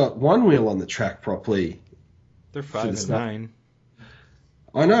least got one wheel on the track properly. They're 5-9.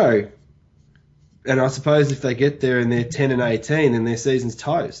 I know. And I suppose if they get there and they're 10-18, then their season's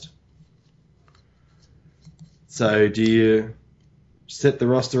toast. So do you set the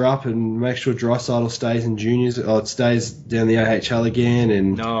roster up and make sure Draisaitl stays in juniors, or it stays down the AHL again?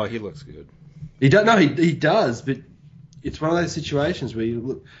 And no, he looks good. He does, but it's one of those situations where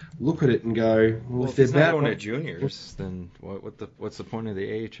you look at it and go, well, if they're he's not going to juniors, then what's the point of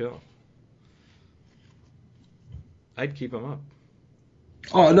the AHL? I'd keep him up.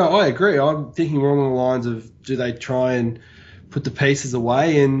 Oh, no, I agree. I'm thinking more along the lines of, do they try and put the pieces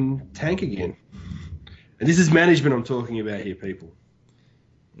away and tank again? And this is management I'm talking about here, people.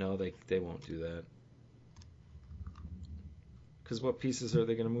 No, they won't do that. Because what pieces are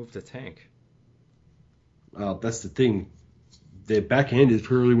they going to move to tank? That's the thing. Their back end is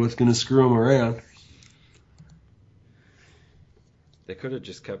probably what's going to screw them around. They could have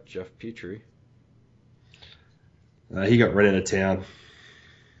just kept Jeff Petrie. He got run out of town.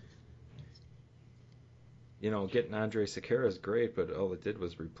 Getting Andre Sekera is great, but all it did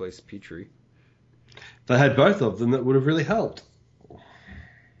was replace Petrie. If they had both of them, that would have really helped.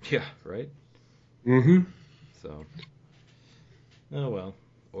 Yeah, right? Mm-hmm. So, oh well,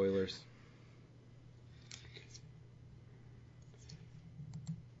 Oilers.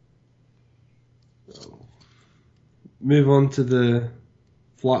 Move on to the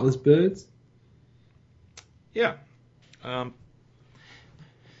flightless birds. Yeah.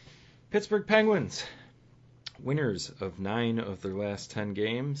 Pittsburgh Penguins, winners of 9 of their last 10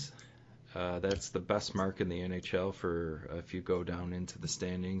 games. That's the best mark in the NHL for if you go down into the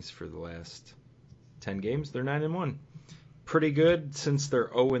standings for the last 10 games. They're 9-1. Pretty good since their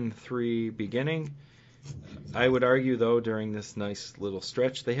 0-3 beginning. I would argue, though, during this nice little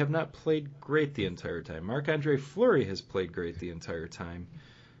stretch, they have not played great the entire time. Marc-Andre Fleury has played great the entire time.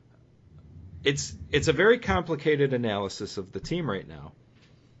 It's a very complicated analysis of the team right now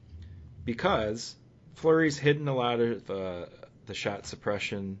because Fleury's hidden a lot of the shot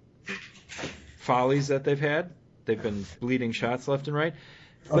suppression follies that they've had. They've been bleeding shots left and right.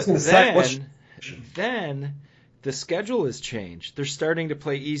 But then the schedule has changed. They're starting to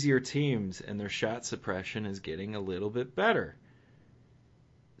play easier teams, and their shot suppression is getting a little bit better.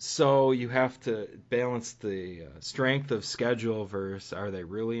 So you have to balance the strength of schedule versus are they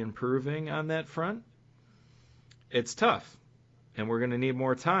really improving on that front? It's tough, and we're going to need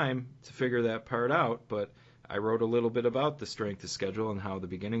more time to figure that part out, but I wrote a little bit about the strength of schedule and how the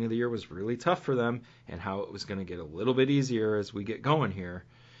beginning of the year was really tough for them and how it was going to get a little bit easier as we get going here.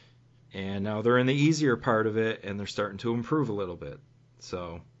 And now they're in the easier part of it, and they're starting to improve a little bit.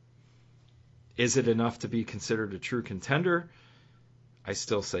 So is it enough to be considered a true contender? I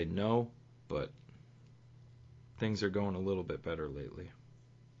still say no, but things are going a little bit better lately.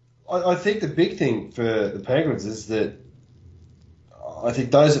 I think the big thing for the Penguins is that I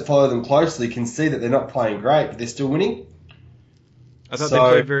think those that follow them closely can see that they're not playing great, but they're still winning. I thought they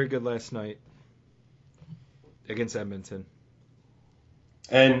played very good last night against Edmonton.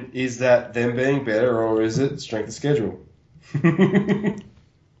 And is that them being better, or is it strength of schedule?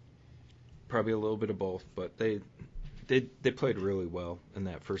 Probably a little bit of both, but they played really well in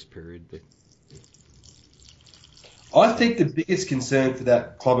that first period. I think the biggest concern for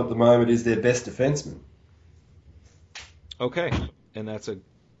that club at the moment is their best defenseman. Okay, and that's a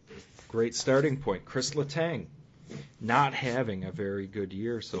great starting point. Chris Letang, not having a very good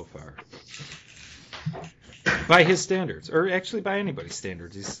year so far. By his standards, or actually by anybody's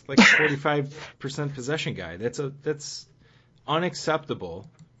standards. He's like a 45% possession guy. That's unacceptable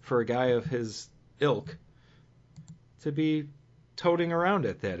for a guy of his ilk to be toting around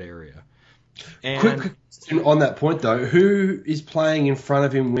at that area. And quick question on that point, though. Who is playing in front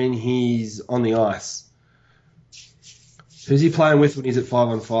of him when he's on the ice? Who's he playing with when he's at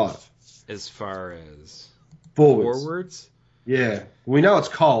 5-on-5? As far as forwards? Yeah. We know it's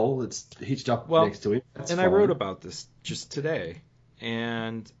Cole that's hitched up next to him. That's fine. I wrote about this just today.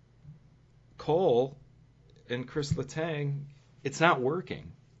 And Cole and Chris Letang, it's not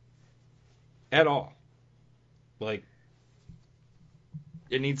working at all. Like,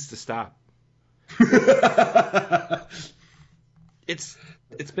 it needs to stop. It's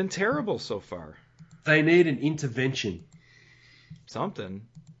been terrible so far. They need an intervention. Something.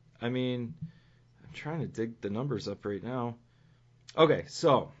 I mean, I'm trying to dig the numbers up right now. Okay,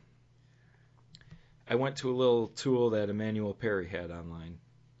 so I went to a little tool that Emmanuel Perry had online,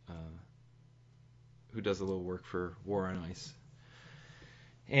 who does a little work for War on Ice.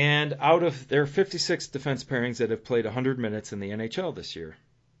 And there are 56 defense pairings that have played 100 minutes in the NHL this year.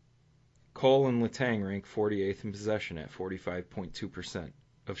 Cole and Letang rank 48th in possession at 45.2%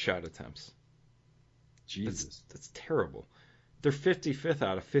 of shot attempts. Jesus. That's terrible. They're 55th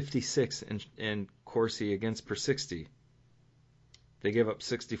out of 56 in Corsi against per 60. They give up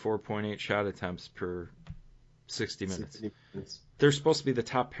 64.8 shot attempts per 60 minutes. 60 minutes. They're supposed to be the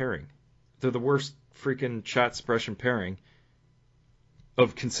top pairing. They're the worst freaking shot suppression pairing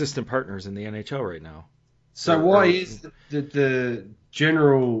of consistent partners in the NHL right now. So why is the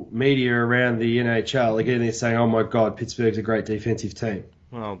general media around the NHL again? They're saying, "Oh my God, Pittsburgh's a great defensive team."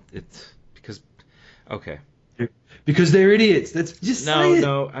 Well, it's because they're idiots. That's just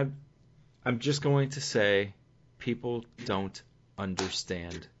no. I'm just going to say people don't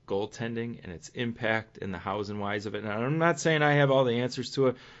understand goaltending and its impact and the hows and whys of it. And I'm not saying I have all the answers to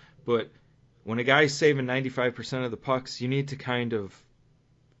it, but when a guy's saving 95% of the pucks, you need to kind of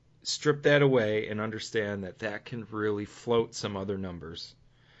strip that away and understand that can really float some other numbers.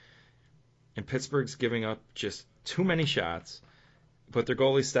 And Pittsburgh's giving up just too many shots, but their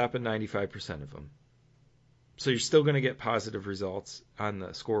goalie's stopping 95% of them. So you're still going to get positive results on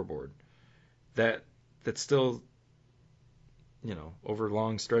the scoreboard. That's still, over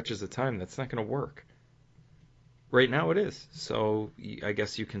long stretches of time, that's not going to work. Right now it is. So I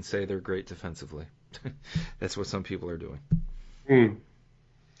guess you can say they're great defensively. That's what some people are doing. Mm.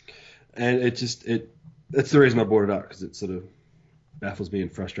 And that's the reason I brought it up, because it sort of baffles me and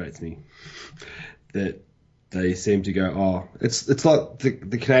frustrates me that they seem to go, it's like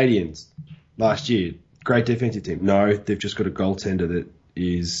the Canadians last year, great defensive team. No, they've just got a goaltender that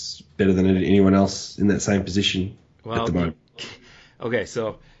is better than anyone else in that same position at the moment. Okay,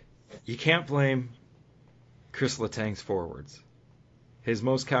 so you can't blame Chris Letang's forwards. His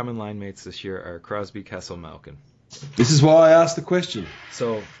most common line mates this year are Crosby, Kessel, Malkin. This is why I asked the question.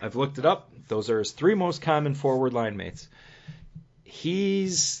 So I've looked it up. Those are his 3 most common forward line mates.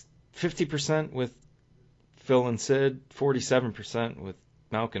 He's 50% with Phil and Sid, 47% with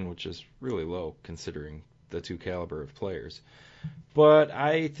Malkin, which is really low considering the 2 caliber of players. But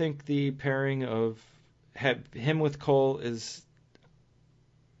I think the pairing of him with Cole is,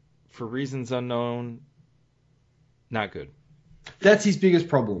 for reasons unknown, not good. That's his biggest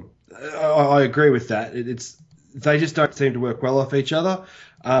problem. I agree with that. They just don't seem to work well off each other.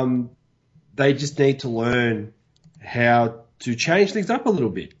 They just need to learn how to change things up a little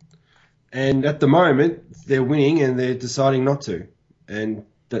bit. And at the moment, they're winning and they're deciding not to. And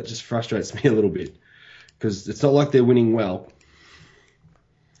that just frustrates me a little bit because it's not like they're winning well.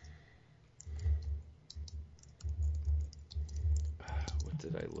 What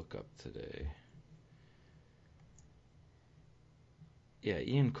did I look up today? Yeah,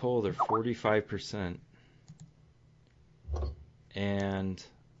 Ian Cole, they're 45%. And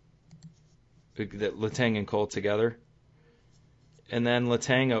Letang and Cole together. And then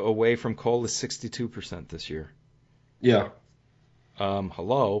Letang away from Cole is 62% this year. Yeah.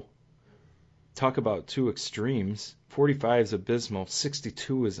 Hello. Talk about 2 extremes. 45 is abysmal.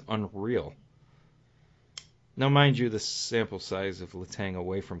 62 is unreal. Now, mind you, the sample size of Letang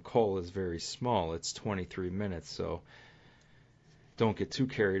away from Cole is very small. It's 23 minutes, so don't get too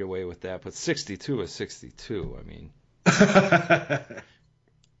carried away with that. But 62 is 62. I mean,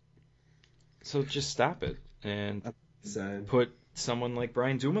 so just stop it and put someone like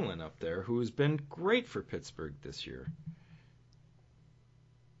Brian Dumoulin up there, who has been great for Pittsburgh this year.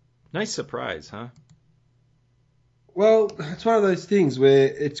 Nice surprise, huh? Well, it's one of those things where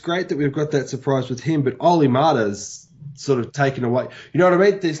it's great that we've got that surprise with him, but Olli Mata's sort of taken away. You know what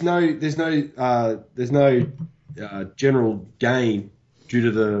I mean? There's no general gain due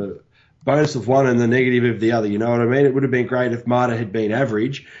to the bonus of one and the negative of the other. You know what I mean? It would have been great if Mata had been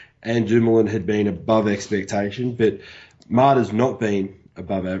average and Dumoulin had been above expectation, but Mata's not been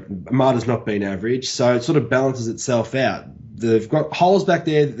average, so it sort of balances itself out. They've got holes back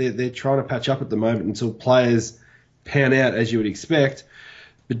there they're trying to patch up at the moment until players pan out as you would expect.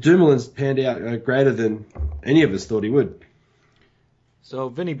 But Dumoulin's panned out greater than any of us thought he would. So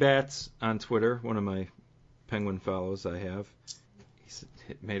Vinny Bats on Twitter, one of my Penguin follows I have,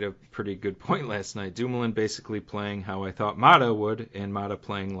 he made a pretty good point last night. Dumoulin basically playing how I thought Mata would, and Mata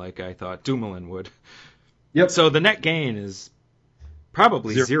playing like I thought Dumoulin would. Yep. So the net gain is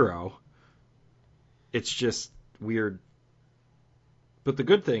probably zero. It's just weird. But the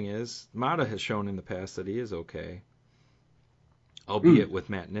good thing is, Mata has shown in the past that he is okay, albeit with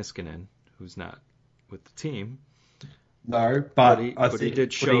Matt Niskanen, who's not with the team. No, but he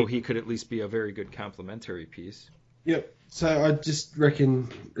did show he could at least be a very good complementary piece. Yep. So I just reckon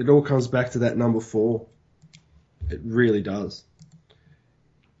it all comes back to that number 4. It really does.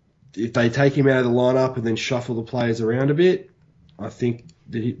 If they take him out of the lineup and then shuffle the players around a bit, I think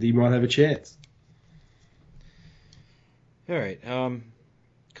that he might have a chance. All right.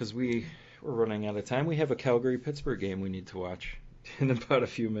 Because we're running out of time. We have a Calgary-Pittsburgh game we need to watch in about a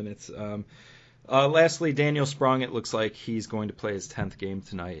few minutes. Lastly, Daniel Sprong, it looks like he's going to play his 10th game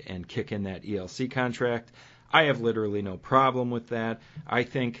tonight and kick in that ELC contract. I have literally no problem with that. I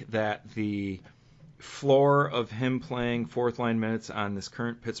think that the floor of him playing 4th-line minutes on this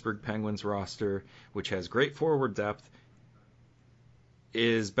current Pittsburgh Penguins roster, which has great forward depth,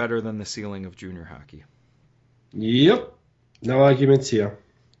 is better than the ceiling of junior hockey. Yep. No arguments here.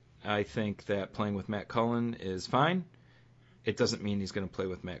 I think that playing with Matt Cullen is fine. It doesn't mean he's going to play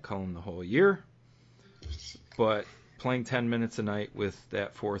with Matt Cullen the whole year. But playing 10 minutes a night with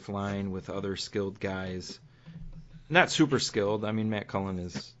that 4th line with other skilled guys, not super skilled. I mean, Matt Cullen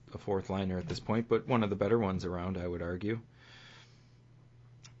is a 4th liner at this point, but one of the better ones around, I would argue.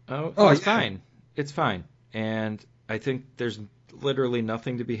 It's fine. It's fine. And I think there's literally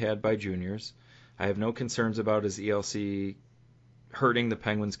nothing to be had by juniors. I have no concerns about his ELC hurting the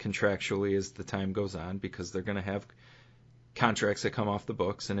Penguins contractually as the time goes on, because they're going to have contracts that come off the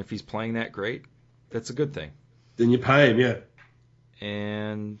books, and if he's playing that great, that's a good thing. Then you pay him, yeah.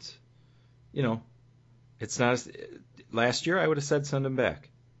 And, it's not... Last year, I would have said send him back.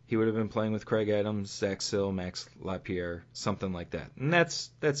 He would have been playing with Craig Adams, Zach Sill, Max Lapierre, something like that. And that's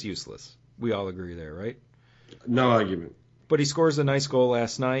useless. We all agree there, right? No argument. But he scores a nice goal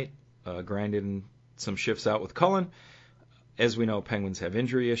last night, grinding some shifts out with Cullen. As we know, Penguins have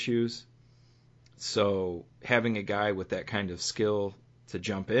injury issues. So having a guy with that kind of skill to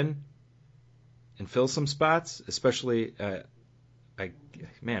jump in and fill some spots, especially,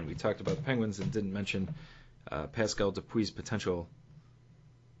 we talked about the Penguins and didn't mention Pascal Dupuis's potential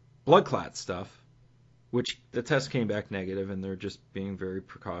blood clot stuff. which the test came back negative, and they're just being very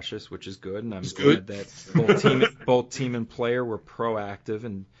precautious, which is good. And I'm It's glad good. that both team and player were proactive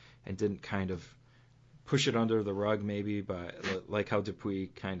and didn't kind of push it under the rug, maybe by like how Dupuis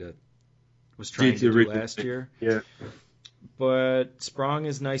kind of was trying to do last year. Yeah. But Sprong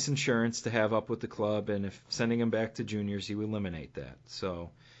is nice insurance to have up with the club, and if sending him back to juniors, he will eliminate that.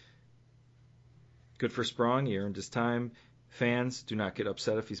 So good for Sprong. He earned his time. Fans, do not get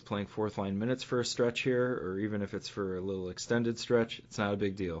upset if he's playing fourth line minutes for a stretch here, or even if it's for a little extended stretch. It's not a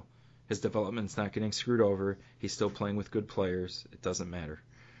big deal. His development's not getting screwed over. He's still playing with good players. It doesn't matter.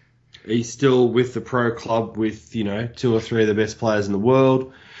 He's still with the pro club with, 2 or 3 of the best players in the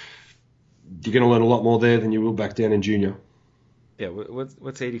world. You're going to learn a lot more there than you will back down in junior. Yeah,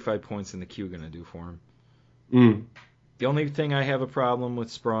 what's 85 points in the queue going to do for him? Mm. The only thing I have a problem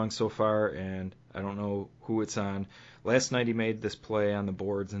with Sprong so far, and I don't know who it's on. Last night he made this play on the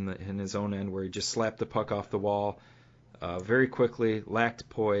boards in his own end where he just slapped the puck off the wall very quickly, lacked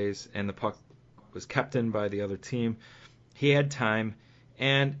poise, and the puck was kept in by the other team. He had time,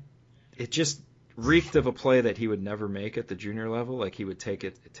 and it just reeked of a play that he would never make at the junior level. Like he would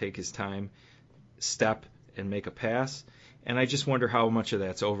take his time, step, and make a pass. And I just wonder how much of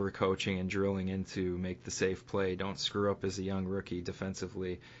that's overcoaching and drilling into make the safe play, don't screw up as a young rookie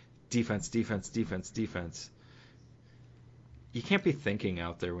defensively. Defense. You can't be thinking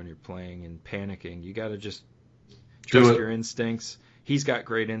out there when you're playing and panicking. You got to just trust your instincts. He's got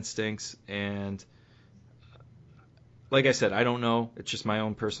great instincts, and like I said, I don't know. It's just my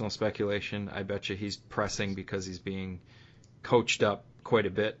own personal speculation. I bet you he's pressing because he's being coached up quite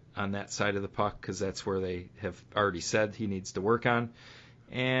a bit on that side of the puck because that's where they have already said he needs to work on.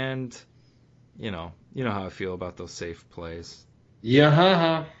 And, you know how I feel about those safe plays.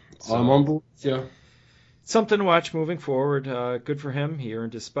 Yeah, So, I'm on board. Yeah. Something to watch moving forward. Good for him. He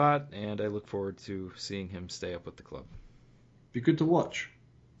earned his spot, and I look forward to seeing him stay up with the club. Be good to watch.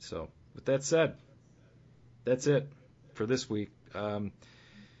 So, with that said, that's it for this week.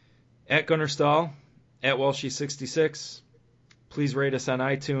 At Gunnar Stahl, at Walshy66. Please rate us on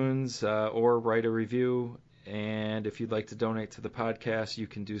iTunes or write a review. And if you'd like to donate to the podcast, you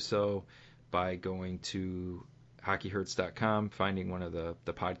can do so by going to hockeyhurts.com, finding one of the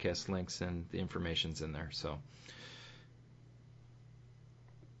podcast links, and the information's in there. So,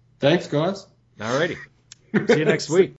 thanks, guys. alrighty. See you next week.